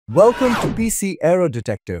Welcome to PC Error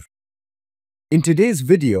Detective. In today's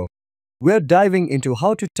video, we're diving into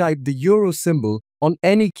how to type the euro symbol on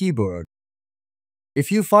any keyboard.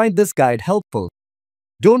 If you find this guide helpful,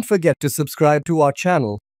 don't forget to subscribe to our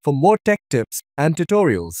channel for more tech tips and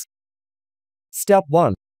tutorials. Step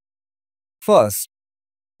 1. First,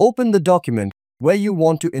 open the document where you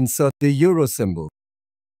want to insert the euro symbol.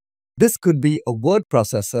 This could be a word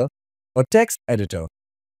processor, a text editor,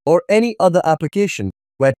 or any other application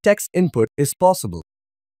where text input is possible.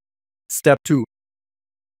 Step 2.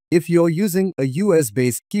 If you're using a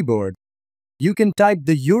US-based keyboard, you can type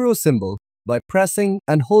the euro symbol by pressing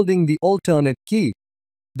and holding the alternate key,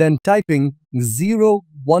 then typing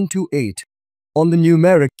 0128 on the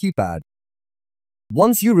numeric keypad.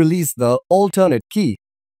 Once you release the alternate key,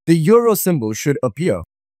 the euro symbol should appear.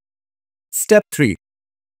 Step 3.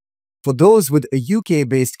 For those with a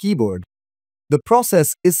UK-based keyboard, the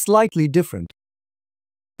process is slightly different.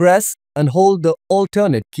 Press and hold the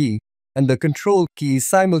alternate key and the control key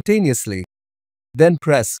simultaneously. Then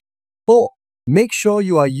press 4. Make sure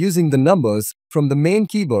you are using the numbers from the main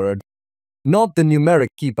keyboard, not the numeric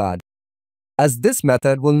keypad, as this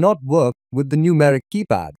method will not work with the numeric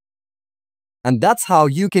keypad. And that's how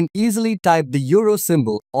you can easily type the euro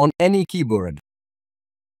symbol on any keyboard.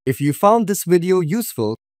 If you found this video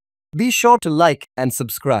useful, be sure to like and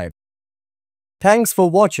subscribe. Thanks for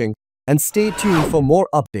watching and stay tuned for more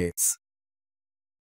updates.